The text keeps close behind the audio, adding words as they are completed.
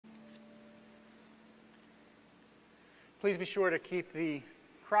Please be sure to keep the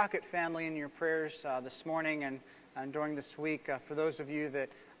Crockett family in your prayers this morning and during this week. For those of you that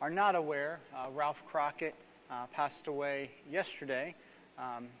are not aware, Ralph Crockett passed away yesterday.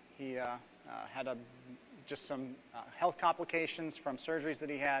 He had just some health complications from surgeries that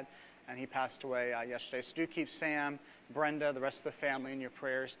he had, and he passed away yesterday. So do keep Sam, Brenda, the rest of the family in your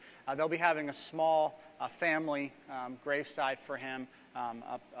prayers. They'll be having a small family graveside for him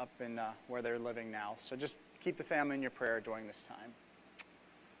up in where they're living now. So just keep the family in your prayer during this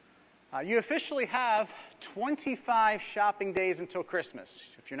time. You officially have 25 shopping days until Christmas.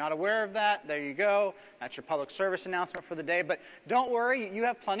 If you're not aware of that, there you go. That's your public service announcement for the day. But don't worry, you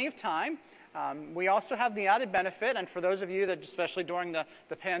have plenty of time. We also have the added benefit, and for those of you that, especially during the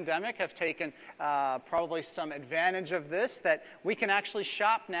pandemic, have taken probably some advantage of this, that we can actually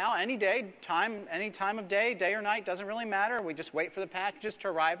shop now any day, any time of day, day or night, doesn't really matter. We just wait for the packages to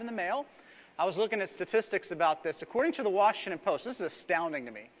arrive in the mail. I was looking at statistics about this. According to the Washington Post, this is astounding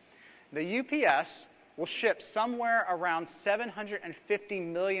to me. The UPS will ship somewhere around 750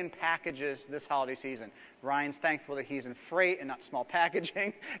 million packages this holiday season. Ryan's thankful that he's in freight and not small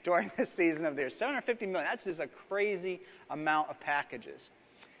packaging during this season of the year. 750 million, that's just a crazy amount of packages.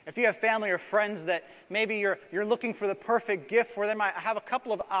 If you have family or friends that maybe you're looking for the perfect gift for them, I have a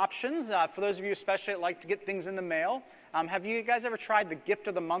couple of options. For those of you especially that like to get things in the mail, have you guys ever tried the Gift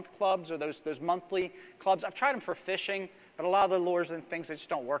of the Month clubs or those monthly clubs? I've tried them for fishing, but a lot of the lures and things, they just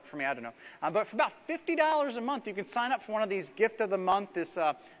don't work for me. I don't know. But for about $50 a month, you can sign up for one of these Gift of the Month.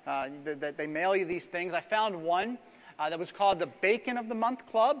 That they mail you these things. I found one that was called the Bacon of the Month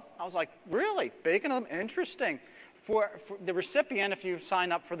Club. I was like, really? Bacon of the Month? Interesting. For the recipient, if you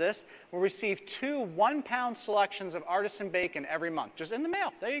sign up for this, will receive 2 one-pound selections of artisan bacon every month, just in the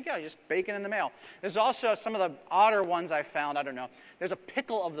mail. There you go, just bacon in the mail. There's also some of the odder ones I found. I don't know. There's a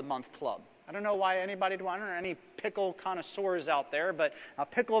Pickle of the Month Club. I don't know why anybody, I don't know any pickle connoisseurs out there, but a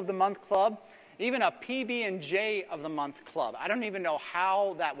Pickle of the Month Club. Even a PB&J of the Month Club. I don't even know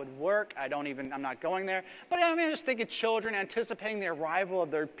how that would work. I'm not going there. But I mean, I'm just thinking children anticipating the arrival of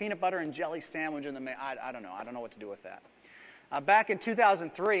their peanut butter and jelly sandwich in the mail. I don't know. I don't know what to do with that. Back in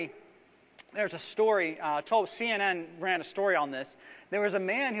 2003, there's a story, CNN ran a story on this. There was a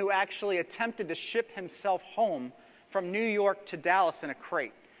man who actually attempted to ship himself home from New York to Dallas in a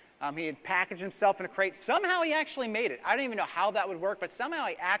crate. He had packaged himself in a crate. Somehow he actually made it. I don't even know how that would work, but somehow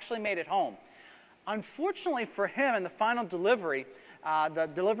he actually made it home. Unfortunately for him, in the final delivery, the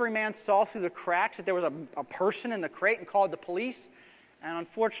delivery man saw through the cracks that there was a person in the crate and called the police. And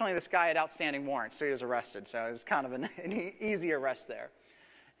unfortunately, this guy had outstanding warrants, so he was arrested. So it was kind of an easy arrest there.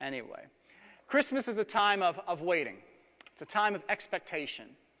 Anyway, Christmas is a time of waiting. It's a time of expectation.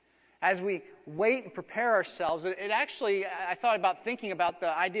 As we wait and prepare ourselves, I thought about thinking about the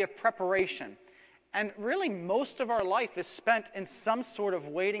idea of preparation. And really, most of our life is spent in some sort of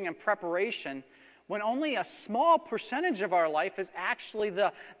waiting and preparation, when only a small percentage of our life is actually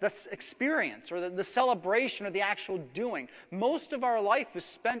the experience or the celebration or the actual doing. Most of our life is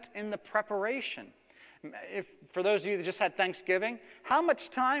spent in the preparation. For those of you that just had Thanksgiving, how much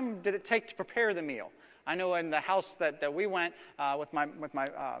time did it take to prepare the meal? I know in the house that we went with my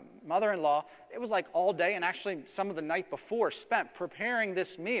mother-in-law, it was like all day, and actually some of the night before spent preparing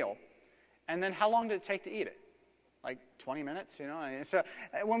this meal. And then how long did it take to eat it? Like 20 minutes, you know? And so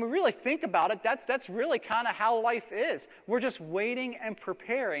when we really think about it, that's really kind of how life is. We're just waiting and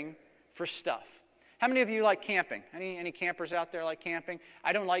preparing for stuff. How many of you like camping? Any campers out there like camping?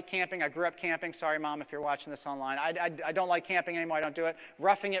 I don't like camping. I grew up camping. Sorry, Mom, if you're watching this online. I don't like camping anymore. I don't do it.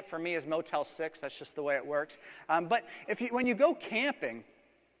 Roughing it for me is Motel 6. That's just the way it works. But when you go camping,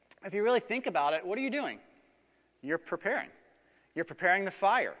 if you really think about it, what are you doing? You're preparing. You're preparing the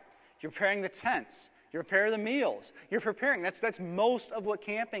fire. You're preparing the tents. You're preparing the meals. You're preparing. That's most of what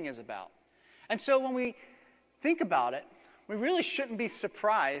camping is about. And so when we think about it, we really shouldn't be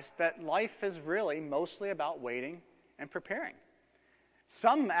surprised that life is really mostly about waiting and preparing.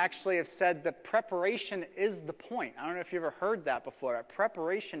 Some actually have said that preparation is the point. I don't know if you've ever heard that before. That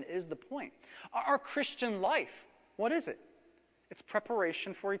preparation is the point. Our Christian life, what is it? It's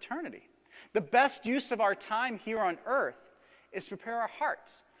preparation for eternity. The best use of our time here on earth is to prepare our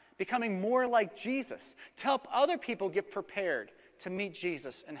hearts, becoming more like Jesus, to help other people get prepared to meet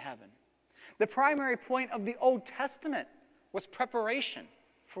Jesus in heaven. The primary point of the Old Testament was preparation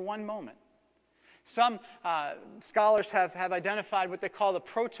for one moment. Some scholars have identified what they call the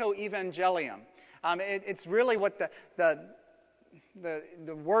proto-evangelium. It's really what the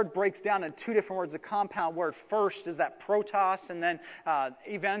the word breaks down into two different words, a compound word. First is that protos, and then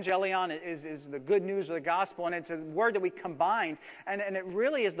evangelion is the good news of the gospel, and it's a word that we combined, and it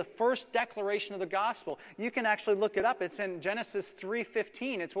really is the first declaration of the gospel. You can actually look it up. It's in Genesis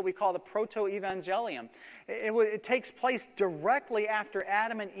 3:15. It's what we call the proto-evangelium. It takes place directly after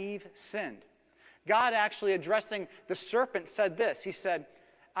Adam and Eve sinned. God actually addressing the serpent said this. He said,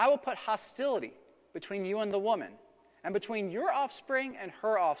 "I will put hostility between you and the woman, and between your offspring and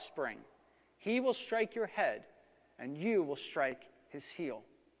her offspring. He will strike your head, and you will strike his heel."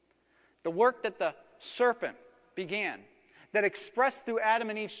 The work that the serpent began, that expressed through Adam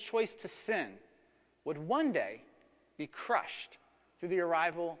and Eve's choice to sin, would one day be crushed through the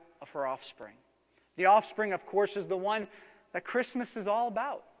arrival of her offspring. The offspring, of course, is the one that Christmas is all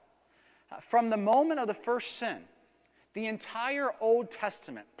about. From the moment of the first sin, the entire Old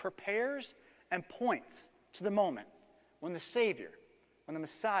Testament prepares and points to the moment when the Savior, when the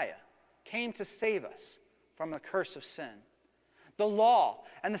Messiah, came to save us from the curse of sin. The law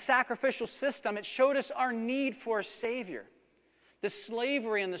and the sacrificial system, it showed us our need for a Savior. The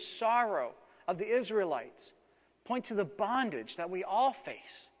slavery and the sorrow of the Israelites point to the bondage that we all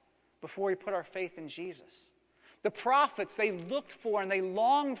face before we put our faith in Jesus. The prophets, they looked for and they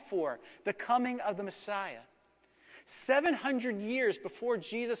longed for the coming of the Messiah. 700 years before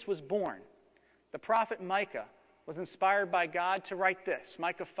Jesus was born, the prophet Micah was inspired by God to write this,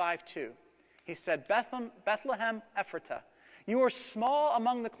 Micah 5:2. He said, "Bethlehem Ephratah, you are small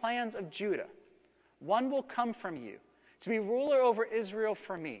among the clans of Judah. One will come from you to be ruler over Israel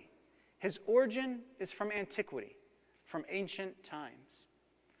for me. His origin is from antiquity, from ancient times."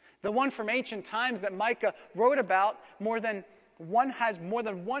 The one from ancient times that Micah wrote about has more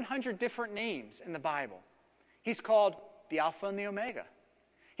than 100 different names in the Bible. He's called the Alpha and the Omega.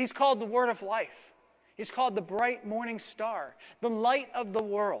 He's called the Word of Life. He's called the bright morning star, the light of the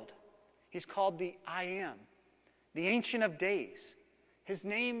world. He's called the I Am, the Ancient of Days. His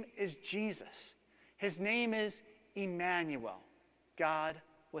name is Jesus. His name is Emmanuel, God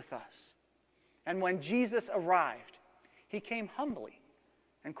with us. And when Jesus arrived, he came humbly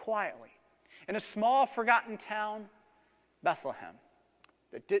and quietly in a small, forgotten town, Bethlehem,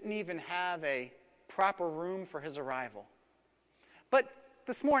 that didn't even have a proper room for his arrival. But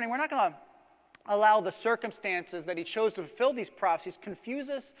this morning, we're not going to allow the circumstances that he chose to fulfill these prophecies confuse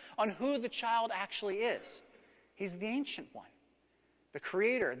us on who the child actually is. He's the Ancient One, the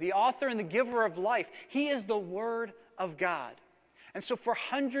Creator, the author and the giver of life. He is the Word of God. And so for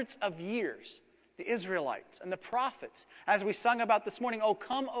hundreds of years, the Israelites and the prophets, as we sung about this morning, O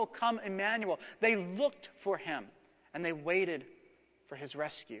come, Emmanuel, they looked for him and they waited for his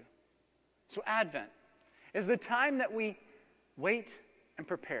rescue. So Advent is the time that we wait and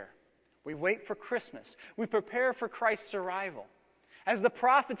prepare. We wait for Christmas. We prepare for Christ's arrival. As the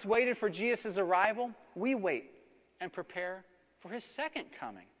prophets waited for Jesus' arrival, we wait and prepare for his second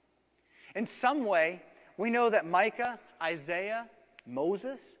coming. In some way, we know that Micah, Isaiah,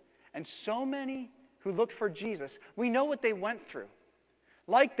 Moses, and so many who looked for Jesus, we know what they went through.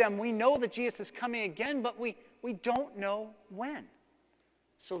 Like them, we know that Jesus is coming again, but we don't know when.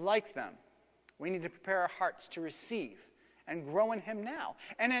 So like them, we need to prepare our hearts to receive and grow in him now,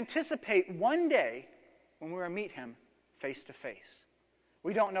 and anticipate one day when we will meet him face to face.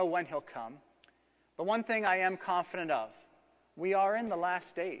 We don't know when he'll come, but one thing I am confident of, we are in the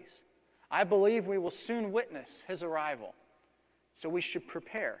last days. I believe we will soon witness his arrival, so we should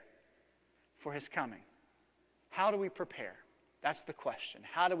prepare for his coming. How do we prepare? That's the question.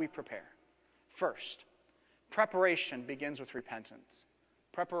 How do we prepare? First, preparation begins with repentance.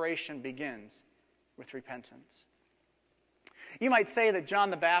 Preparation begins with repentance. You might say that John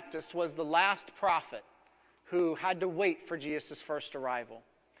the Baptist was the last prophet who had to wait for Jesus' first arrival.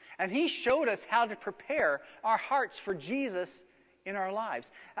 And he showed us how to prepare our hearts for Jesus in our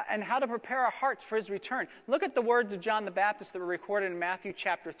lives and how to prepare our hearts for his return. Look at the words of John the Baptist that were recorded in Matthew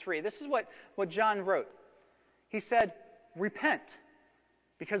chapter 3. This is what John wrote. He said, "Repent,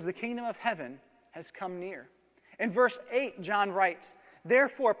 because the kingdom of heaven has come near." In verse 8, John writes,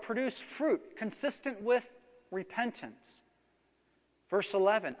 "Therefore produce fruit consistent with repentance." Verse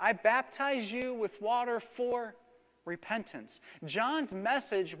 11, "I baptize you with water for repentance." John's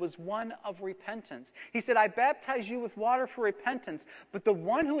message was one of repentance. He said, "I baptize you with water for repentance, but the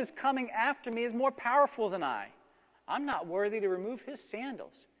one who is coming after me is more powerful than I. I'm not worthy to remove his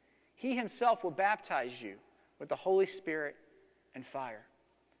sandals. He himself will baptize you with the Holy Spirit and fire."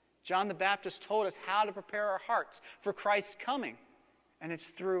 John the Baptist told us how to prepare our hearts for Christ's coming, and it's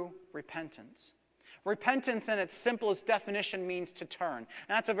through repentance. Repentance in its simplest definition means to turn. And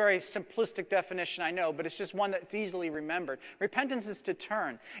that's a very simplistic definition, I know, but it's just one that's easily remembered. Repentance is to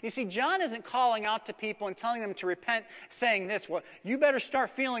turn. You see, John isn't calling out to people and telling them to repent, saying this, well, you better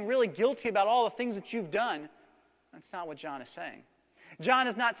start feeling really guilty about all the things that you've done. That's not what John is saying. John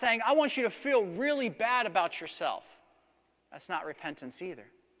is not saying, I want you to feel really bad about yourself. That's not repentance either.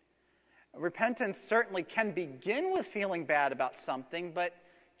 Repentance certainly can begin with feeling bad about something, but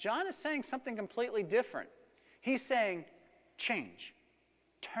John is saying something completely different. He's saying, change,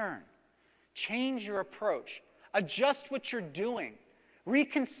 turn, change your approach, adjust what you're doing,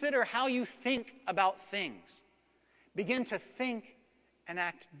 reconsider how you think about things. Begin to think and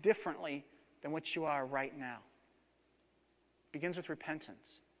act differently than what you are right now. It begins with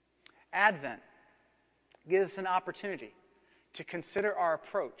repentance. Advent gives us an opportunity to consider our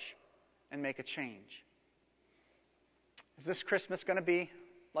approach and make a change. Is this Christmas going to be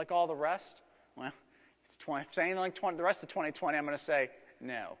like all the rest? Well, it's saying like the rest of 2020, I'm going to say,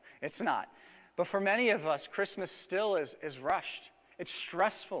 no, it's not. But for many of us, Christmas still is rushed. It's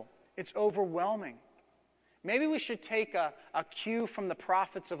stressful. It's overwhelming. Maybe we should take a cue from the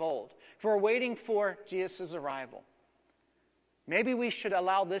prophets of old who are waiting for Jesus' arrival. Maybe we should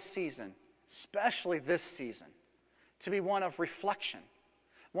allow this season, especially this season, to be one of reflection,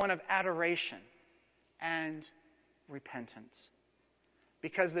 one of adoration, and repentance.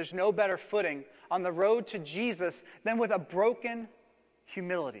 Because there's no better footing on the road to Jesus than with a broken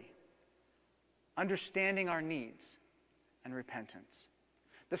humility, understanding our needs, and repentance.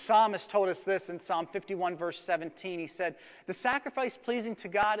 The psalmist told us this in Psalm 51, verse 17. He said, the sacrifice pleasing to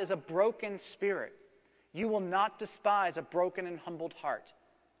God is a broken spirit. You will not despise a broken and humbled heart,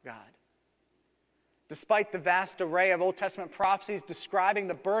 God. Despite the vast array of Old Testament prophecies describing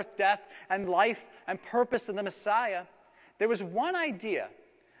the birth, death, and life and purpose of the Messiah, there was one idea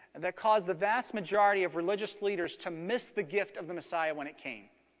that caused the vast majority of religious leaders to miss the gift of the Messiah when it came.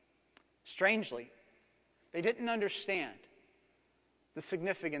 Strangely, they didn't understand the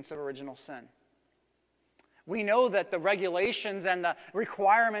significance of original sin. We know that the regulations and the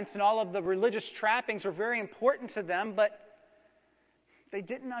requirements and all of the religious trappings were very important to them, but they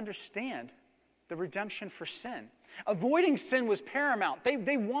didn't understand the redemption for sin. Avoiding sin was paramount.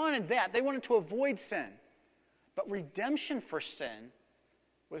 They wanted that. They wanted to avoid sin. But redemption for sin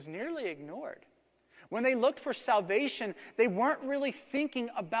was nearly ignored. When they looked for salvation, they weren't really thinking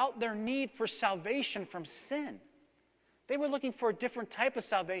about their need for salvation from sin. They were looking for a different type of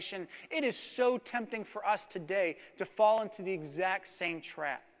salvation. It is so tempting for us today to fall into the exact same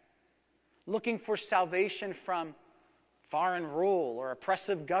trap. Looking for salvation from foreign rule or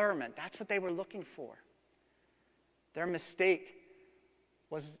oppressive government. That's what they were looking for. Their mistake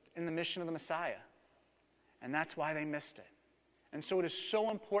was in the mission of the Messiah. And that's why they missed it. And so it is so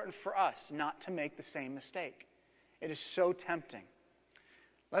important for us not to make the same mistake. It is so tempting.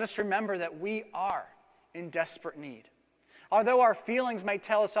 Let us remember that we are in desperate need. Although our feelings may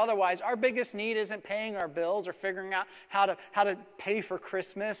tell us otherwise, our biggest need isn't paying our bills or figuring out how to pay for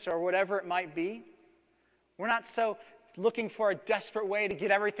Christmas or whatever it might be. We're not so looking for a desperate way to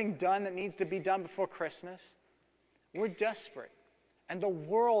get everything done that needs to be done before Christmas. We're desperate, and the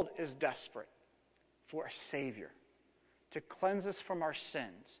world is desperate for a Savior to cleanse us from our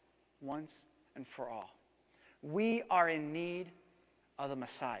sins once and for all. We are in need of the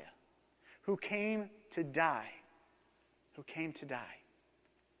Messiah who came to die.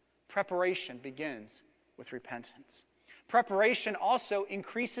 Preparation begins with repentance. Preparation also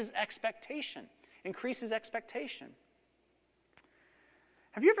increases expectation.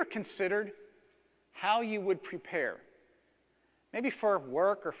 Have you ever considered how you would prepare? Maybe for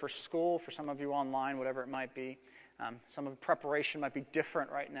work or for school, for some of you online, whatever it might be. Some of the preparation might be different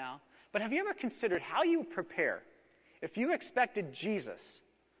right now. But have you ever considered how you would prepare if you expected Jesus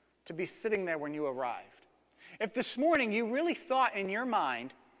to be sitting there when you arrived? If this morning you really thought in your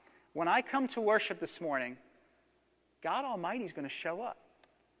mind, when I come to worship this morning, God Almighty is going to show up.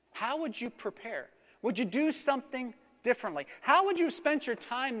 How would you prepare? Would you do something differently? How would you have spent your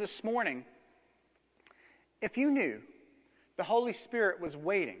time this morning if you knew the Holy Spirit was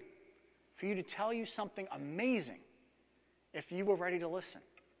waiting for you to tell you something amazing if you were ready to listen?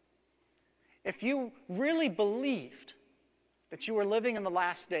 If you really believed that you were living in the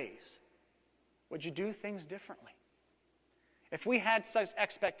last days, would you do things differently? If we had such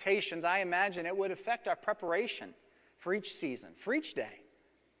expectations, I imagine it would affect our preparation for each season, for each day.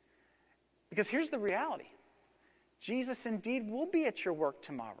 Because here's the reality. Jesus indeed will be at your work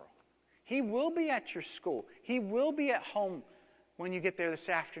tomorrow. He will be at your school. He will be at home when you get there this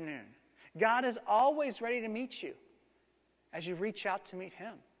afternoon. God is always ready to meet you as you reach out to meet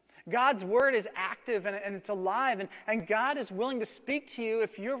Him. God's word is active and it's alive, and God is willing to speak to you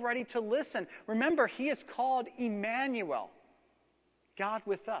if you're ready to listen. Remember, he is called Emmanuel, God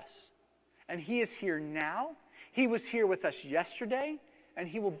with us. And he is here now. He was here with us yesterday, and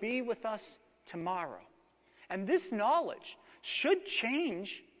he will be with us tomorrow. And this knowledge should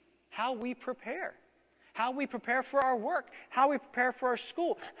change how we prepare. How we prepare for our work, how we prepare for our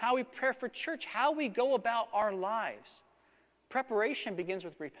school, how we prepare for church, how we go about our lives. Preparation begins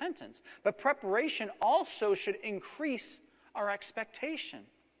with repentance, but preparation also should increase our expectation.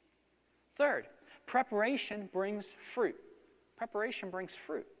 Third, preparation brings fruit. Preparation brings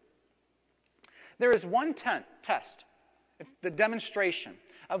fruit. There is one test. It's the demonstration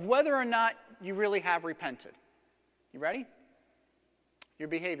of whether or not you really have repented. You ready? Your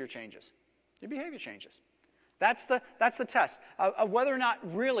behavior changes. Your behavior changes. That's the test of whether or not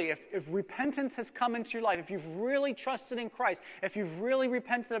really, if repentance has come into your life, if you've really trusted in Christ, if you've really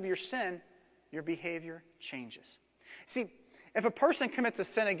repented of your sin, your behavior changes. See, if a person commits a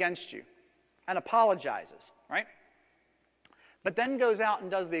sin against you and apologizes, right, but then goes out and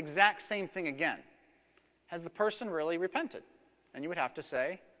does the exact same thing again, has the person really repented? And you would have to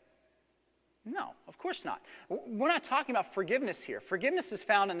say, no, of course not. We're not talking about forgiveness here. Forgiveness is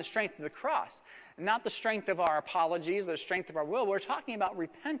found in the strength of the cross, not the strength of our apologies, the strength of our will. We're talking about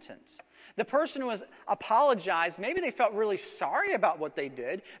repentance. The person who has apologized, maybe they felt really sorry about what they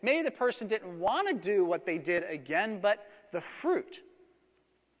did. Maybe the person didn't want to do what they did again, but the fruit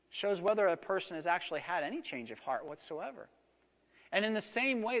shows whether a person has actually had any change of heart whatsoever. And in the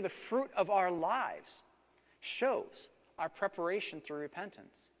same way, the fruit of our lives shows our preparation through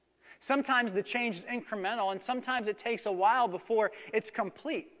repentance. Sometimes the change is incremental, and sometimes it takes a while before it's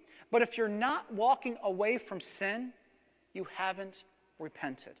complete. But if you're not walking away from sin, you haven't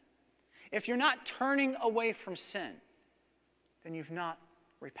repented. If you're not turning away from sin, then you've not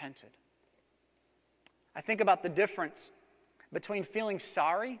repented. I think about the difference between feeling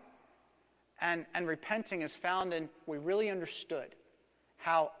sorry and repenting is found in we really understood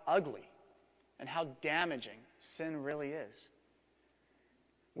how ugly and how damaging sin really is.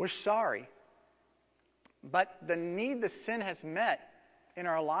 We're sorry, but the need the sin has met in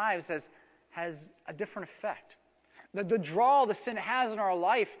our lives has a different effect. The draw the sin has in our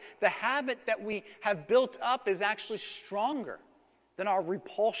life, the habit that we have built up is actually stronger than our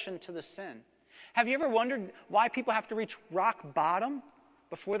repulsion to the sin. Have you ever wondered why people have to reach rock bottom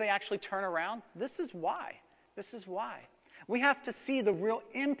before they actually turn around? This is why. This is why. We have to see the real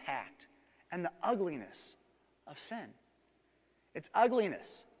impact and the ugliness of sin. Its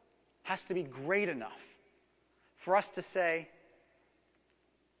ugliness has to be great enough for us to say,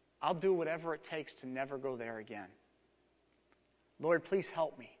 I'll do whatever it takes to never go there again. Lord, please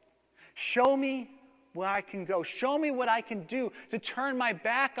help me. Show me where I can go. Show me what I can do to turn my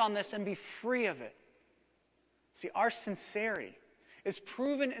back on this and be free of it. See, our sincerity is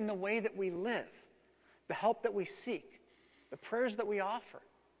proven in the way that we live, the help that we seek, the prayers that we offer,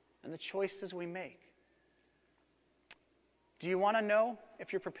 and the choices we make. Do you want to know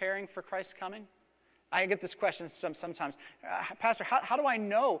if you're preparing for Christ's coming? I get this question sometimes. Pastor, how do I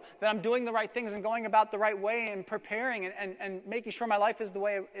know that I'm doing the right things and going about the right way and preparing and making sure my life is the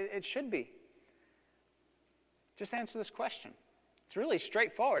way it should be? Just answer this question. It's really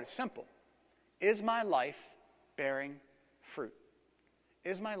straightforward. It's simple. Is my life bearing fruit?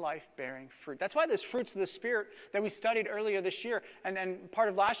 Is my life bearing fruit? That's why those fruits of the Spirit that we studied earlier this year and part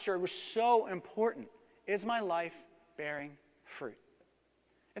of last year was so important. Is my life bearing fruit?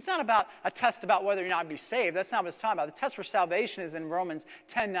 It's not about a test about whether or not to be saved. That's not what it's talking about. The test for salvation is in Romans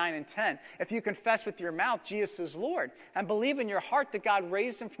 10, 9, and 10. If you confess with your mouth Jesus is Lord and believe in your heart that God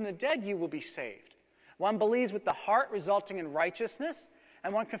raised him from the dead, you will be saved. One believes with the heart, resulting in righteousness,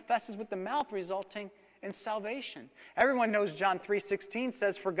 and one confesses with the mouth, resulting in salvation. Everyone knows John 3:16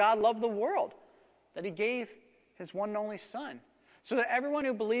 says, "For God loved the world, that he gave his one and only Son, so that everyone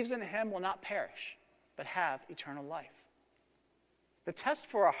who believes in him will not perish, but have eternal life." The test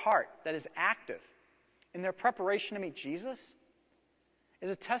for a heart that is active in their preparation to meet Jesus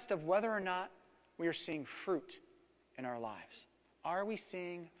is a test of whether or not we are seeing fruit in our lives. Are we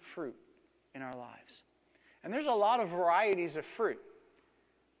seeing fruit in our lives? And there's a lot of varieties of fruit.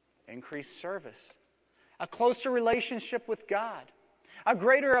 Increased service, a closer relationship with God, a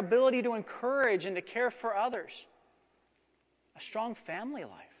greater ability to encourage and to care for others, a strong family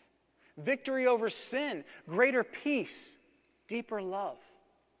life, victory over sin, greater peace, deeper love.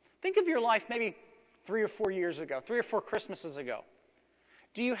 Think of your life maybe 3 or 4 years ago, 3 or 4 Christmases ago.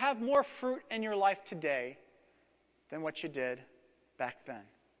 Do you have more fruit in your life today than what you did back then?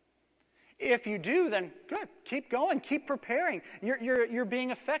 If you do, then good. Keep going. Keep preparing. You're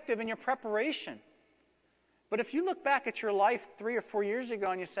being effective in your preparation. But if you look back at your life 3 or 4 years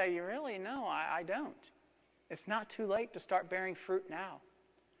ago and you say, "You really? No, I don't." It's not too late to start bearing fruit now.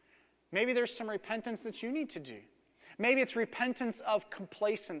 Maybe there's some repentance that you need to do. Maybe it's repentance of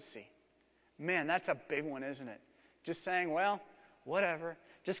complacency. Man, that's a big one, isn't it? Just saying, well, whatever.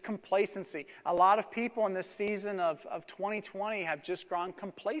 Just complacency. A lot of people in this season of 2020 have just grown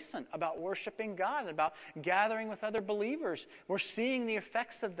complacent about worshiping God, about gathering with other believers. We're seeing the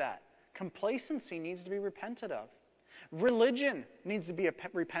effects of that. Complacency needs to be repented of. Religion needs to be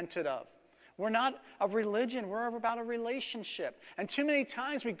repented of. We're not a religion, we're about a relationship. And too many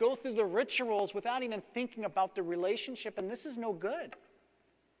times we go through the rituals without even thinking about the relationship, and this is no good.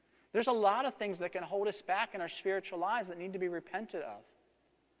 There's a lot of things that can hold us back in our spiritual lives that need to be repented of.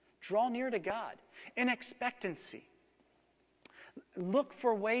 Draw near to God in expectancy. Look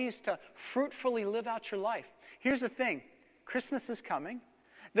for ways to fruitfully live out your life. Here's the thing. Christmas is coming.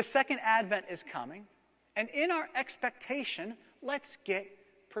 The second Advent is coming. And in our expectation, let's get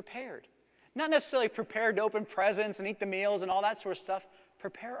prepared. Not necessarily prepared to open presents and eat the meals and all that sort of stuff.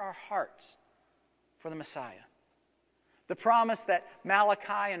 Prepare our hearts for the Messiah. The promise that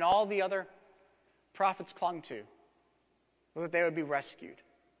Malachi and all the other prophets clung to was that they would be rescued.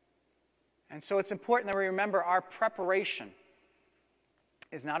 And so it's important that we remember our preparation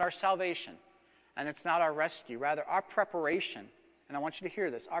is not our salvation, and it's not our rescue. Rather, our preparation, and I want you to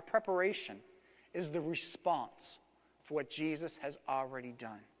hear this, our preparation is the response for what Jesus has already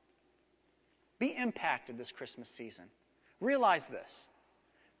done. Be impacted this Christmas season. Realize this.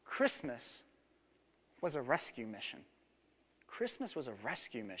 Christmas was a rescue mission. Christmas was a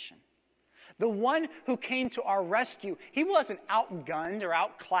rescue mission. The one who came to our rescue, he wasn't outgunned or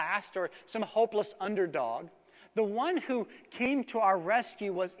outclassed or some hopeless underdog. The one who came to our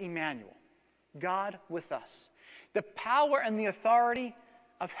rescue was Emmanuel, God with us. The power and the authority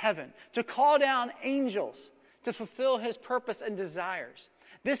of heaven to call down angels to fulfill his purpose and desires.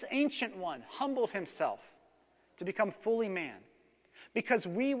 This ancient one humbled himself to become fully man because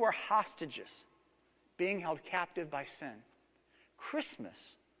we were hostages being held captive by sin.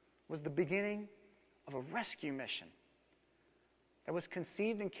 Christmas was the beginning of a rescue mission that was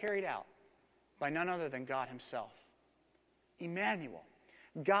conceived and carried out by none other than God himself. Emmanuel,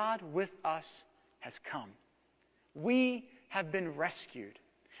 God with us, has come. We have been rescued.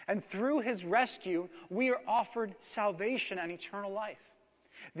 And through his rescue, we are offered salvation and eternal life.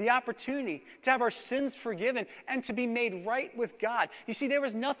 The opportunity to have our sins forgiven and to be made right with God. You see, there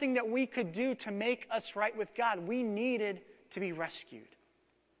was nothing that we could do to make us right with God. We needed to be rescued.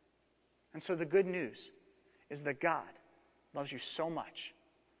 And so the good news is that God loves you so much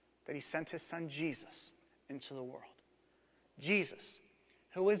that he sent his son Jesus into the world. Jesus,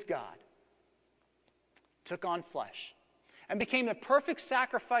 who is God, took on flesh and became the perfect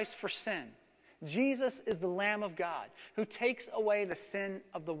sacrifice for sin. Jesus is the Lamb of God who takes away the sin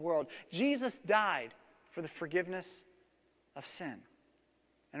of the world. Jesus died for the forgiveness of sin.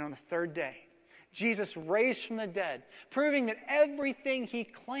 And on the third day, Jesus raised from the dead, proving that everything he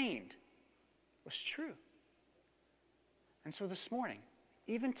claimed was true. And so this morning,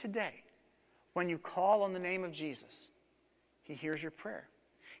 even today, when you call on the name of Jesus, he hears your prayer.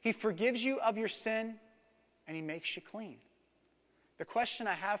 He forgives you of your sin, and he makes you clean. The question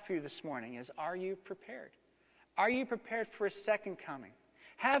I have for you this morning is, are you prepared? Are you prepared for his second coming?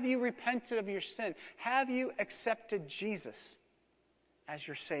 Have you repented of your sin? Have you accepted Jesus as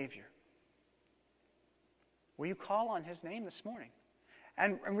your Savior? Will you call on his name this morning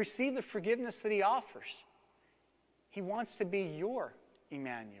and receive the forgiveness that he offers? He wants to be your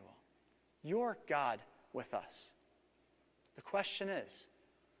Emmanuel, your God with us. The question is,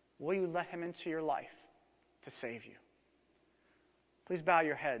 will you let him into your life to save you? Please bow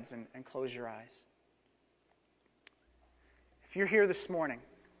your heads and close your eyes. If you're here this morning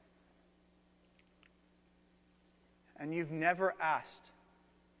and you've never asked,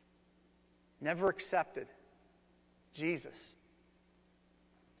 never accepted Jesus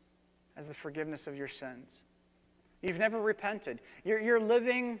as the forgiveness of your sins, you've never repented, you're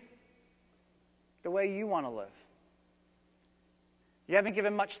living the way you want to live. You haven't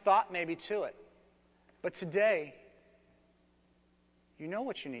given much thought maybe to it, but today, you know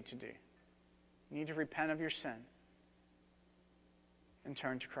what you need to do. You need to repent of your sin and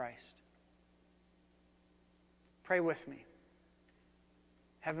turn to Christ. Pray with me.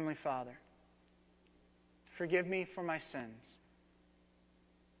 Heavenly Father, forgive me for my sins.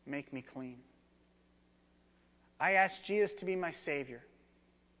 Make me clean. I ask Jesus to be my Savior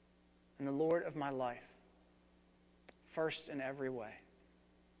and the Lord of my life, first in every way.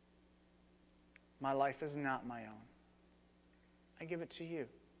 My life is not my own. I give it to you.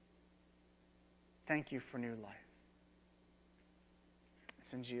 Thank you for new life.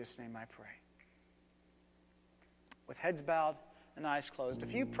 It's in Jesus' name I pray. With heads bowed and eyes closed,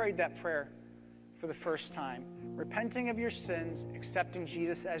 if you prayed that prayer for the first time, repenting of your sins, accepting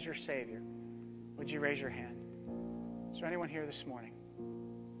Jesus as your Savior, would you raise your hand? Is there anyone here this morning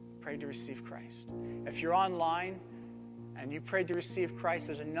prayed to receive Christ? If you're online and you prayed to receive Christ,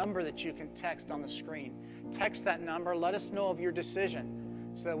 there's a number that you can text on the screen. Text that number. Let us know of your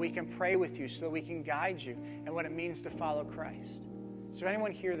decision so that we can pray with you, so that we can guide you in what it means to follow Christ. Is there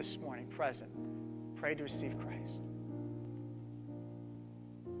anyone here this morning present prayed to receive Christ?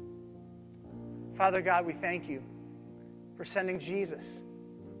 Father God, we thank you for sending Jesus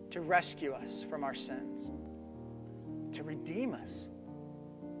to rescue us from our sins, to redeem us.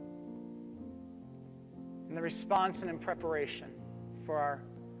 In the response and in preparation for our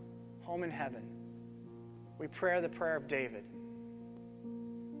home in heaven, we pray the prayer of David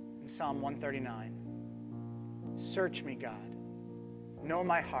in Psalm 139. Search me, God. Know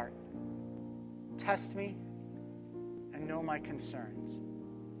my heart. Test me and know my concerns.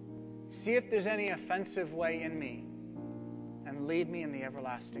 See if there's any offensive way in me and lead me in the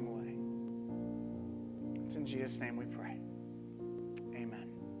everlasting way. It's in Jesus' name we pray. Amen.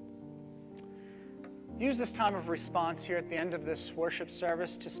 Use this time of response here at the end of this worship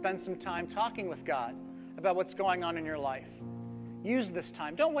service to spend some time talking with God about what's going on in your life. Use this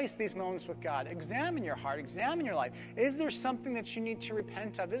time. Don't waste these moments with God. Examine your heart. Examine your life. Is there something that you need to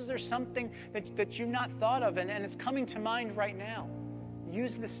repent of? Is there something that you've not thought of and it's coming to mind right now?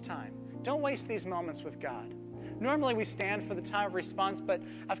 Use this time. Don't waste these moments with God. Normally we stand for the time of response, but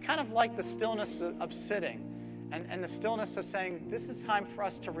I've kind of liked the stillness of sitting and the stillness of saying this is time for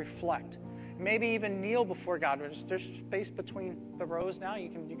us to reflect. Maybe even kneel before God. There's space between the rows now.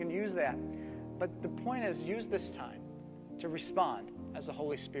 You can use that. But the point is, use this time to respond as the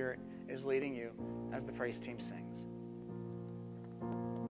Holy Spirit is leading you as the praise team sings.